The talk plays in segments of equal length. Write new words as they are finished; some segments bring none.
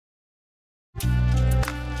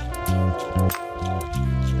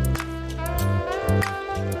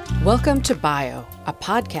Welcome to Bio, a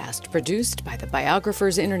podcast produced by the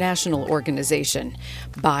Biographers International Organization.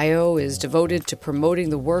 Bio is devoted to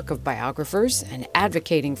promoting the work of biographers and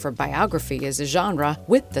advocating for biography as a genre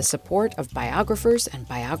with the support of biographers and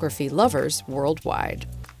biography lovers worldwide.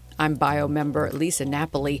 I'm Bio member Lisa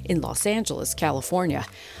Napoli in Los Angeles, California.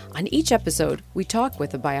 On each episode, we talk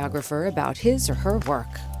with a biographer about his or her work.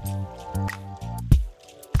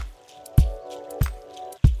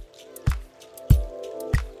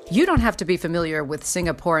 You don't have to be familiar with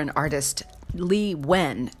Singaporean artist Lee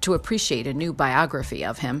Wen to appreciate a new biography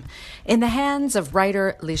of him. In the hands of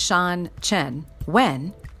writer Lishan Chen,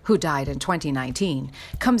 Wen, who died in 2019,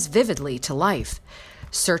 comes vividly to life.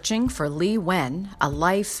 Searching for Lee Wen, A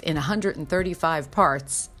Life in 135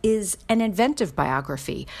 Parts, is an inventive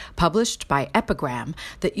biography published by Epigram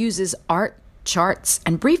that uses art, charts,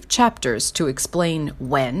 and brief chapters to explain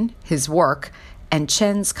Wen, his work, and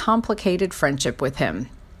Chen's complicated friendship with him.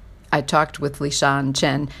 I talked with Lishan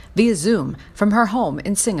Chen via Zoom from her home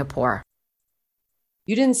in Singapore.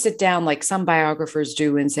 You didn't sit down like some biographers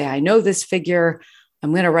do and say, I know this figure,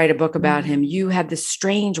 I'm going to write a book about him. You had this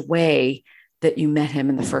strange way that you met him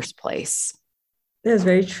in the first place. That's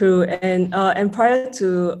very true. And prior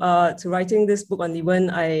to writing this book on Lee Wen,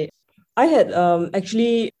 I had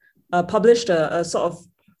actually published a sort of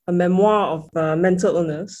a memoir of mental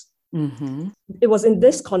illness. Mm-hmm. It was in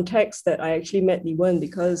this context that I actually met Lee Wen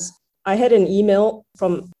because I had an email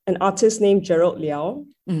from an artist named Gerald Liao,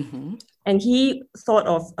 mm-hmm. and he thought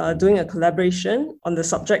of doing a collaboration on the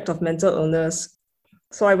subject of mental illness.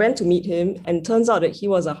 So I went to meet him, and it turns out that he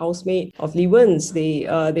was a housemate of Lee Wen's. They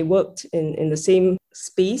worked in the same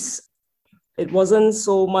space. It wasn't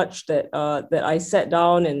so much that I sat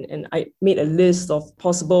down and I made a list of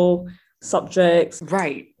possible subjects.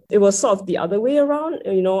 Right. It was sort of the other way around.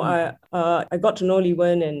 You know, I got to know Lee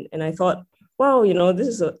Wen and I thought, wow, you know, this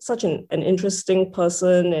is such an interesting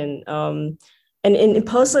person. And in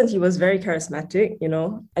person, he was very charismatic, you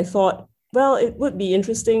know. I thought, well, it would be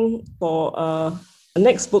interesting for a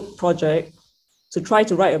next book project to try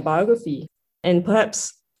to write a biography. And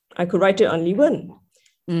perhaps I could write it on Lee Wen.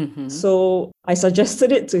 Mm-hmm. So I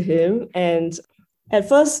suggested it to him. And at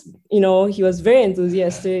first, you know, he was very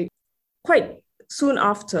enthusiastic. Quite soon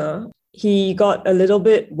after, he got a little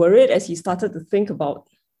bit worried as he started to think about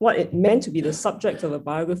what it meant to be the subject of a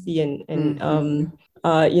biography. And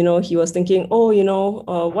you know, he was thinking, oh, you know,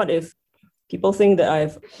 what if people think that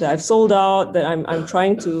I've sold out, that I'm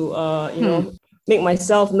trying to, you know, make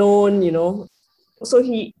myself known, you know. So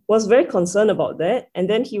he was very concerned about that. And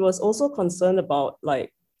then he was also concerned about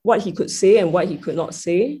like what he could say and what he could not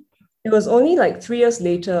say. It was only like 3 years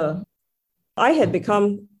later, I had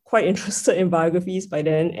become quite interested in biographies by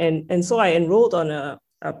then. And so I enrolled on a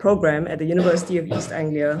program at the University of East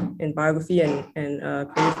Anglia in biography and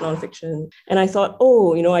creative nonfiction. And I thought,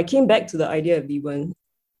 oh, you know, I came back to the idea of Lee Wen.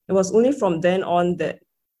 It was only from then on that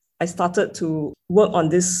I started to work on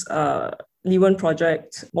this Lee Wen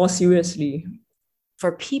project more seriously.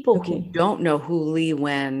 For people who don't know who Lee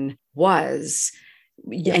Wen was,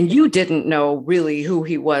 and you didn't know really who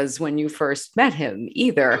he was when you first met him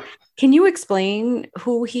either, can you explain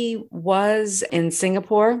who he was in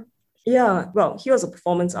Singapore? Yeah, well, he was a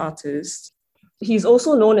performance artist. He's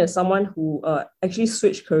also known as someone who actually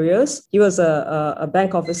switched careers. He was a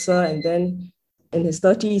bank officer, and then in his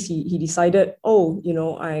 30s, he decided, oh, you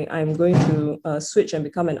know, I'm going to switch and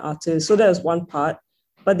become an artist. So that was one part.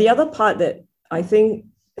 But the other part that I think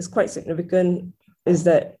is quite significant is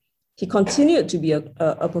that he continued to be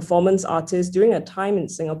a performance artist during a time in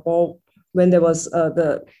Singapore when there was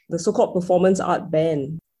the so-called performance art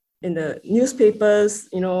ban. In the newspapers,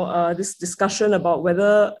 you know, this discussion about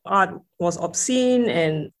whether art was obscene.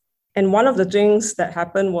 And one of the things that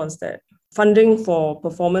happened was that funding for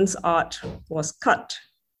performance art was cut.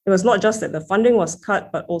 It was not just that the funding was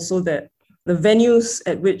cut, but also that the venues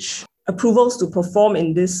at which approvals to perform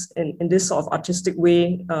in this sort of artistic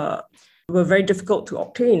way were very difficult to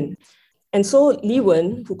obtain. And so Lee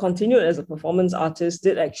Wen, who continued as a performance artist,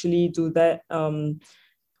 did actually do that,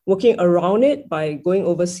 working around it by going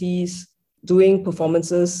overseas, doing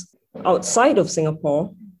performances outside of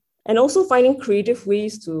Singapore, and also finding creative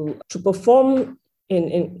ways to perform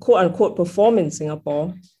in quote unquote perform in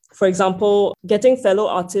Singapore. For example, getting fellow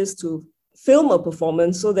artists to film a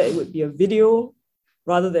performance so that it would be a video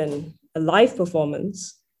rather than a live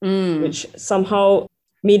performance, which somehow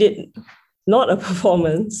made it not a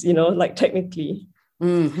performance, you know, like technically.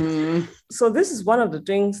 Mm-hmm. So this is one of the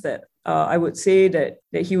things that I would say that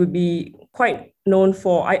he would be quite known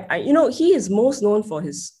for. You know, he is most known for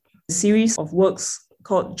his series of works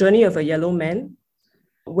called Journey of a Yellow Man,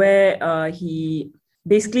 where he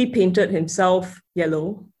basically painted himself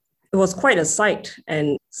yellow. It was quite a sight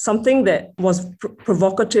and something that was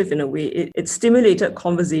provocative in a way. It stimulated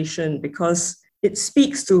conversation because it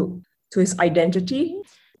speaks to his identity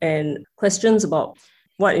and questions about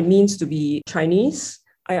what it means to be Chinese.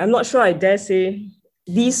 I'm not sure I dare say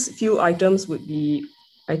these few items would be,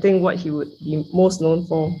 I think, what he would be most known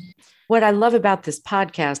for. What I love about this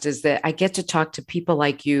podcast is that I get to talk to people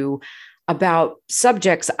like you about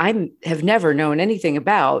subjects I have never known anything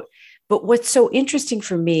about. But what's so interesting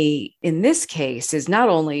for me in this case is not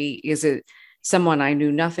only is it someone I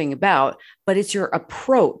knew nothing about, but it's your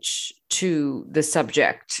approach to the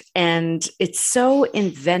subject. And it's so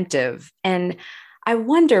inventive. And I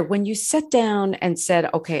wonder, when you sat down and said,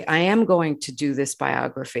 okay, I am going to do this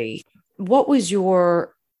biography, what was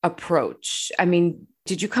your approach? I mean,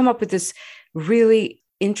 did you come up with this really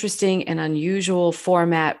interesting and unusual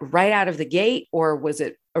format right out of the gate, or was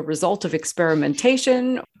it a result of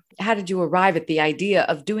experimentation? How did you arrive at the idea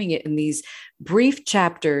of doing it in these brief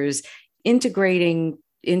chapters, integrating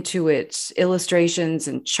into it illustrations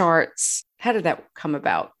and charts? How did that come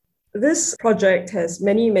about? This project has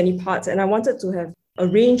many, many parts, and I wanted to have a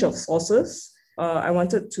range of sources. I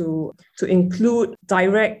wanted to include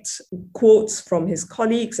direct quotes from his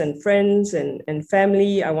colleagues and friends and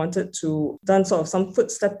family. I wanted to done sort of some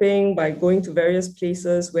footstepping by going to various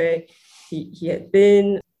places where he had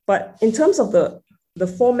been. But in terms of the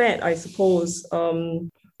format, I suppose,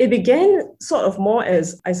 it began sort of more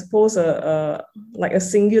as, I suppose, like a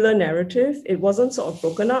singular narrative. It wasn't sort of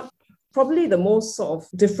broken up. Probably the most sort of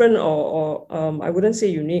different or I wouldn't say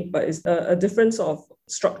unique, but it's a different sort of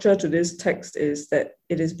structure to this text is that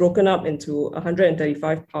it is broken up into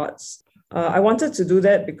 135 parts. I wanted to do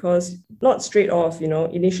that because not straight off,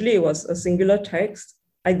 initially it was a singular text.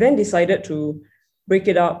 I then decided to break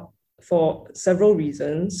it up for several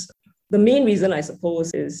reasons. The main reason, I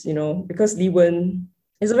suppose, is, because Lee Wen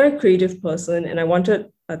is a very creative person and I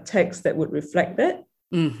wanted a text that would reflect that.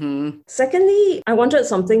 Mm-hmm. Secondly, I wanted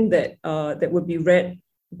something that would be read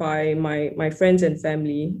by my friends and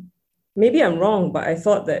family. Maybe I'm wrong, but I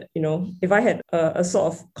thought that, if I had a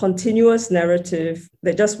sort of continuous narrative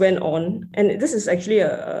that just went on, and this is actually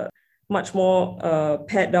a much more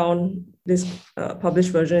pared down, this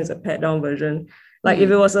published version is a pared down version. Like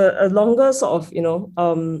if it was a longer sort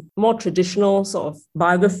of, more traditional sort of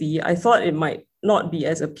biography, I thought it might not be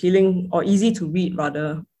as appealing or easy to read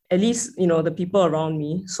rather, at least, the people around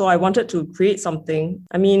me. So I wanted to create something.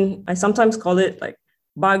 I mean, I sometimes call it like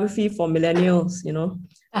biography for millennials,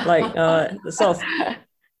 like the sort of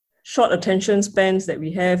short attention spans that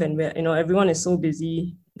we have and where, everyone is so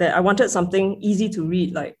busy that I wanted something easy to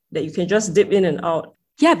read, like that you can just dip in and out.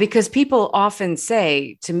 Yeah, because people often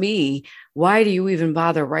say to me, why do you even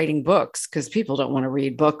bother writing books? Because people don't want to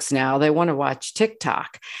read books now. They want to watch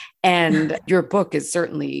TikTok. And your book is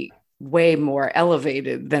certainly way more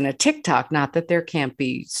elevated than a TikTok. Not that there can't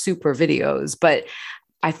be super videos, but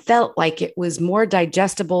I felt like it was more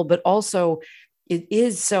digestible, but also it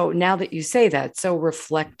is so, now that you say that, so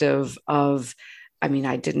reflective of, I mean,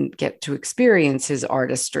 I didn't get to experience his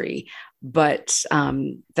artistry, but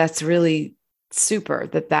that's really super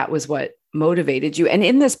that was what motivated you. And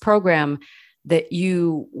in this program that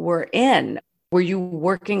you were in, were you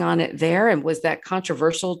working on it there? And was that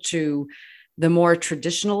controversial to the more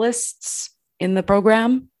traditionalists in the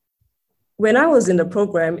program? When I was in the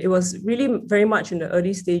program, it was really very much in the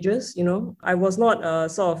early stages. I was not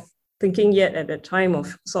sort of thinking yet at that time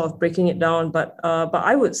of sort of breaking it down. But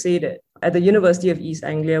I would say that at the University of East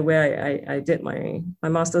Anglia, where I did my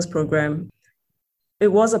master's program,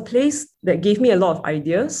 it was a place that gave me a lot of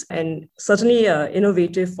ideas, and certainly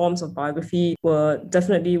innovative forms of biography were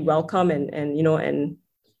definitely welcome and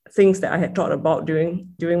things that I had thought about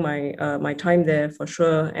during my time there for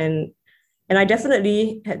sure. And I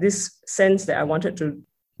definitely had this sense that I wanted to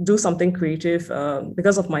do something creative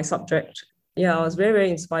because of my subject. Yeah, I was very, very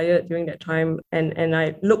inspired during that time. And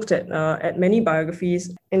I looked at many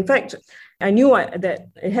biographies. In fact, I knew that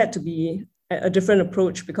it had to be a different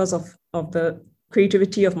approach because of the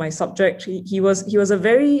creativity of my subject. He was a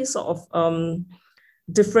very sort of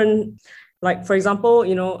different, like, for example,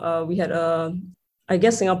 we had I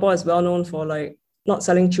guess Singapore is well known for like not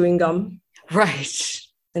selling chewing gum. Right.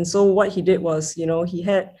 And so what he did was,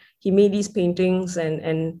 he made these paintings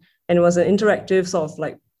and it was an interactive sort of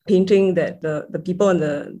like painting that the people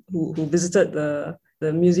who visited the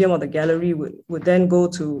museum or the gallery would then go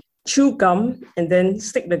to chew gum and then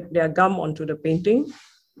stick their gum onto the painting.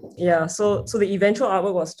 Yeah, so the eventual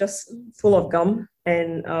artwork was just full of gum,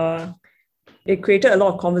 and it created a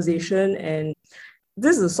lot of conversation. And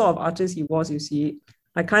this is the sort of artist he was, you see.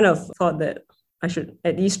 I kind of thought that I should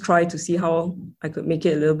at least try to see how I could make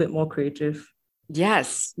it a little bit more creative.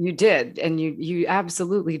 Yes, you did. And you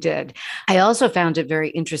absolutely did. I also found it very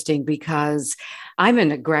interesting because I'm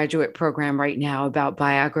in a graduate program right now about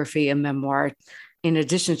biography and memoir, in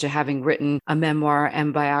addition to having written a memoir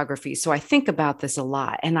and biography. So I think about this a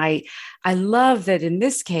lot. And I love that in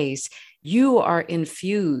this case, you are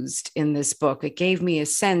infused in this book. It gave me a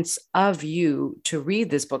sense of you to read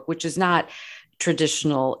this book, which is not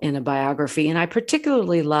traditional in a biography. And I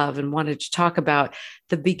particularly love and wanted to talk about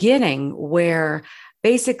the beginning where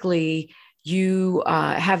basically you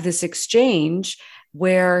have this exchange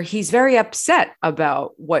where he's very upset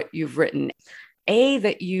about what you've written. A,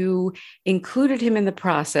 that you included him in the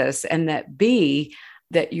process, and that B,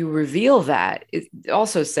 that you reveal that. It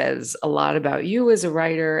also says a lot about you as a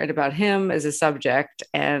writer and about him as a subject.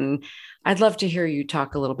 And I'd love to hear you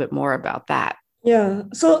talk a little bit more about that. Yeah,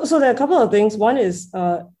 so there are a couple of things. One is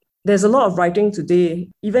there's a lot of writing today,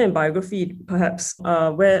 even in biography, perhaps,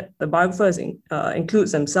 where the biographers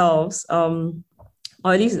includes themselves, or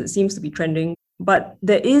at least it seems to be trending. But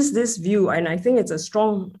there is this view, and I think it's a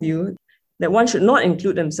strong view, that one should not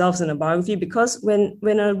include themselves in a biography, because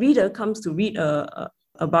when a reader comes to read a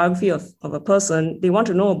biography of a person, they want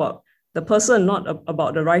to know about the person, not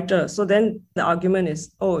about the writer. So then the argument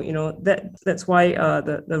is, that's why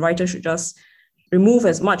the writer should just remove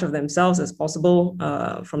as much of themselves as possible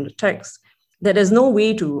from the text. That there's no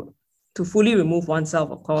way to fully remove oneself,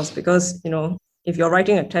 of course, because, if you're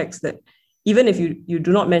writing a text, that even if you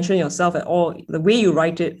do not mention yourself at all, the way you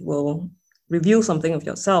write it will reveal something of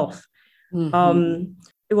yourself. Mm-hmm.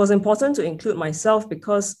 It was important to include myself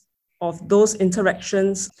because of those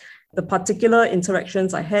interactions, the particular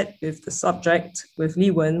interactions I had with the subject, with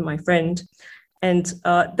Lee Wen, my friend, and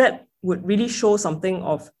that would really show something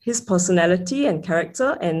of his personality and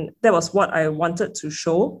character, and that was what I wanted to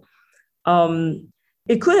show.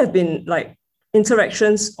 It could have been like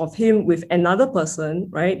interactions of him with another person,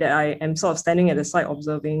 right, that I am sort of standing at the side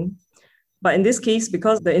observing. But in this case,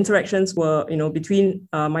 because the interactions were, between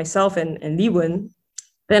myself and Lee Wen,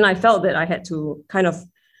 then I felt that I had to kind of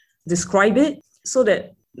describe it so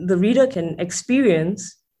that the reader can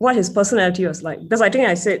experience what his personality was like. Because I think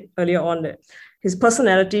I said earlier on that his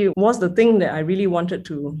personality was the thing that I really wanted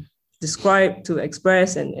to describe, to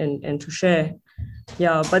express, and to share.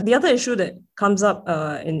 Yeah, but the other issue that comes up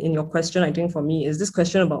in your question, I think for me, is this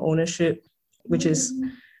question about ownership, which is,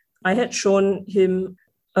 I had shown him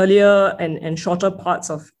earlier and shorter parts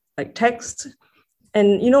of like text.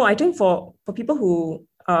 And, I think for people who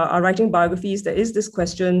are writing biographies, there is this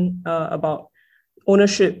question about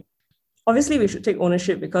ownership. Obviously, we should take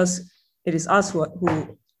ownership because it is us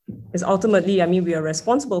who is ultimately, we are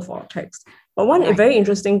responsible for our text. But one very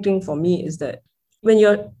interesting thing for me is that when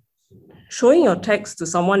you're showing your text to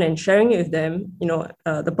someone and sharing it with them,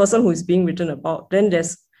 the person who is being written about, then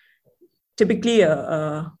there's typically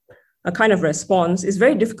a kind of response. It's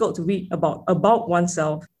very difficult to read about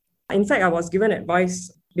oneself. In fact, I was given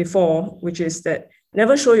advice before, which is that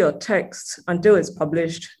never show your text until it's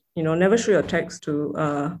published. Never show your text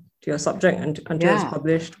to your subject until it's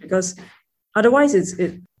published, because otherwise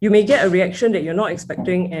you may get a reaction that you're not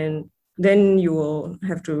expecting, and then you will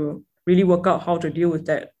have to really work out how to deal with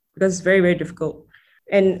that, because it's very, very difficult.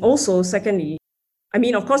 And also, secondly,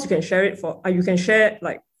 of course, you can share it you can share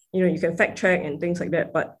you can fact check and things like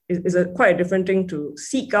that, but it's quite a different thing to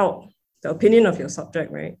seek out the opinion of your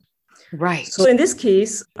subject, right? Right. So in this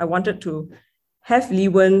case, I wanted to have Lee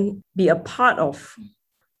Wen be a part of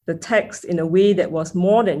the text in a way that was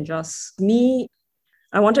more than just me.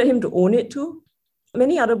 I wanted him to own it too.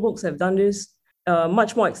 Many other books have done this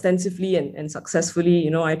much more extensively and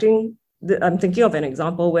successfully. I think I'm thinking of an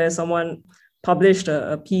example where someone published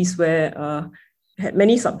a piece where had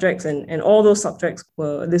many subjects, and all those subjects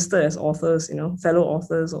were listed as authors, fellow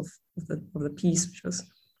authors of the piece, which was a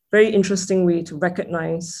very interesting way to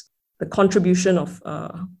recognize the contribution of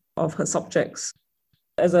her subjects.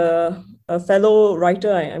 As a fellow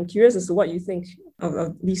writer, I'm curious as to what you think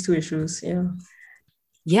of these two issues.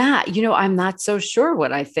 Yeah, I'm not so sure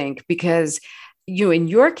what I think, because in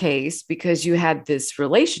your case, because you had this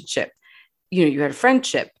relationship, you had a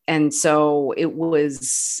friendship. And so it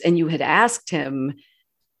was, and you had asked him,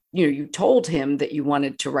 you told him that you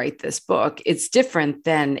wanted to write this book. It's different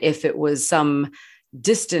than if it was some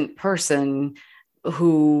distant person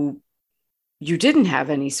who you didn't have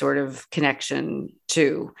any sort of connection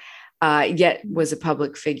to, yet was a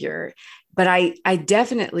public figure. But I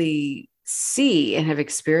definitely see and have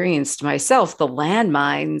experienced myself the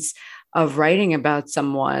landmines of writing about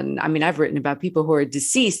someone. I've written about people who are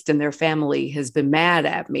deceased and their family has been mad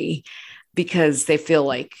at me because they feel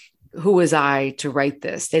like who was I to write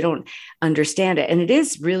this? They don't understand it. And it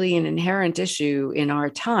is really an inherent issue in our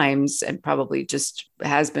times, and probably just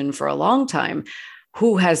has been for a long time.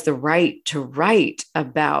 Who has the right to write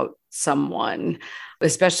about someone,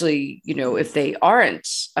 especially, if they aren't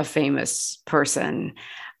a famous person?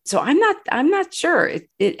 So I'm not sure.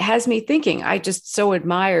 It has me thinking. I just so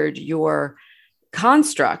admired your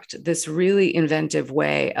construct, this really inventive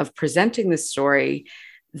way of presenting the story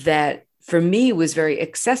that for me was very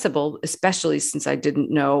accessible, especially since I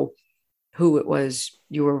didn't know who it was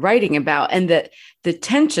you were writing about. And that the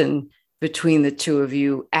tension between the two of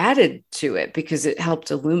you added to it because it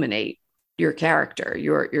helped illuminate your character,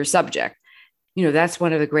 your subject. That's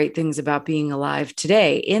one of the great things about being alive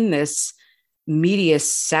today in this media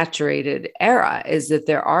saturated era, is that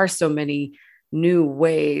there are so many new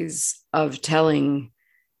ways of telling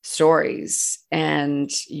stories. And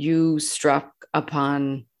you struck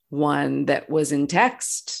upon one that was in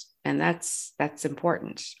text, and that's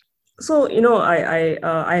important. So,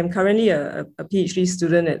 I am currently a PhD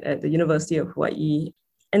student at the University of Hawaii.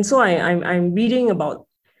 And so I'm reading about,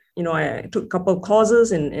 I took a couple of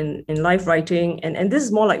courses in life writing, and this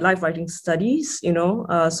is more like life writing studies,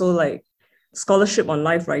 so like scholarship on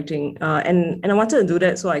life writing. And I wanted to do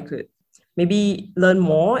that so I could maybe learn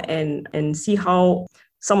more and see how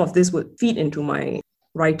some of this would feed into my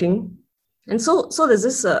writing. And so there's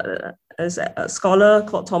this a scholar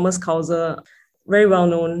called Thomas Kauser, very well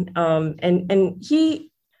known, and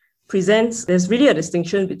he presents, there's really a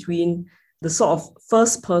distinction between the sort of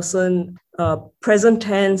first person, present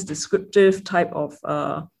tense, descriptive type of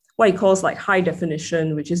what he calls like high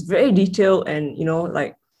definition, which is very detailed and,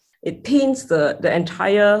 like it paints the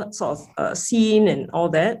entire sort of scene and all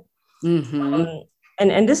that. Mm-hmm.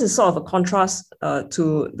 And this is sort of a contrast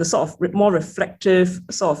to the sort of more reflective,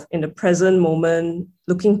 sort of in the present moment,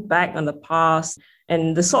 looking back on the past,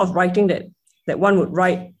 and the sort of writing that one would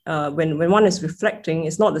write when one is reflecting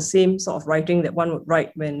is not the same sort of writing that one would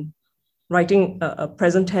write when writing a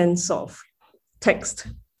present tense sort of text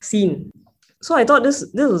scene. So I thought this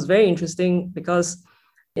was very interesting because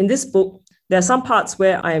in this book, there are some parts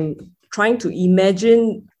where I'm trying to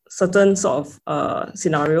imagine certain sort of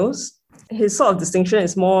scenarios. His sort of distinction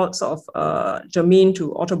is more sort of germane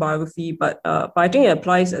to autobiography, but I think it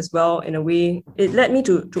applies as well in a way. It led me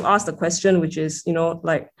to ask the question, which is,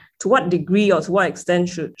 like, to what degree or to what extent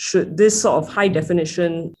should this sort of high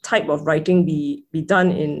definition type of writing be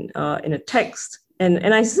done in a text?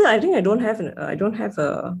 And I said, I think I don't have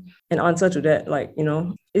an answer to that. Like,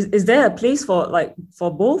 is there a place for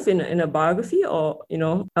both in a biography, or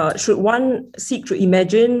should one seek to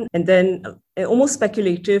imagine and then almost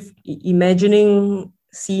speculative imagining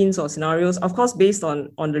scenes or scenarios, of course based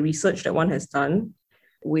on the research that one has done?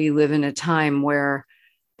 We live in a time where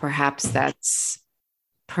perhaps that's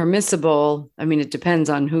permissible. I mean, it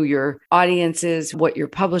depends on who your audience is, what your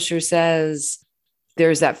publisher says.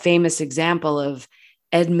 There's that famous example of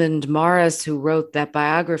Edmund Morris, who wrote that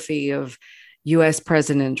biography of US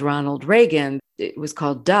President Ronald Reagan. It was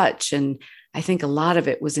called Dutch, and I think a lot of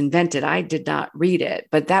it was invented. I did not read it,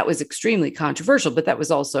 but that was extremely controversial, but that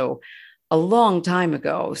was also a long time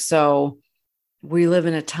ago. So we live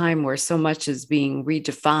in a time where so much is being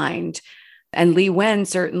redefined. And Lee Wen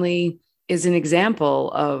certainly is an example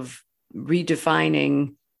of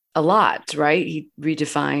redefining a lot, right? He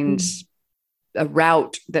redefined a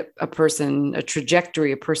route that a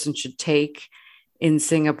trajectory a person should take in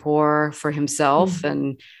Singapore for himself,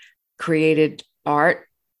 and created art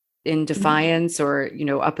in defiance or,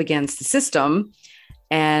 up against the system.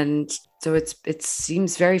 And so it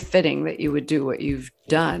seems very fitting that you would do what you've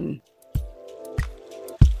done.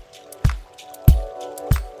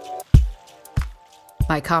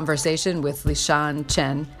 My conversation with Lishan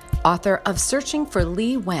Chen, author of Searching for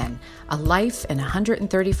Lee Wen, A Life in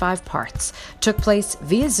 135 Parts, took place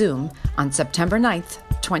via Zoom on September 9th,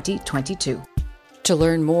 2022. To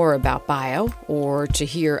learn more about Bio or to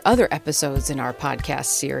hear other episodes in our podcast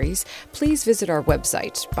series, please visit our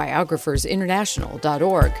website,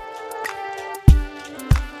 biographersinternational.org.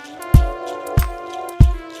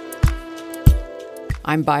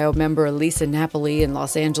 I'm Bio member Elisa Napoli in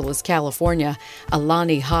Los Angeles, California.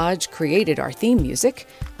 Alani Hodge created our theme music.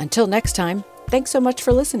 Until next time, thanks so much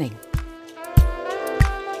for listening.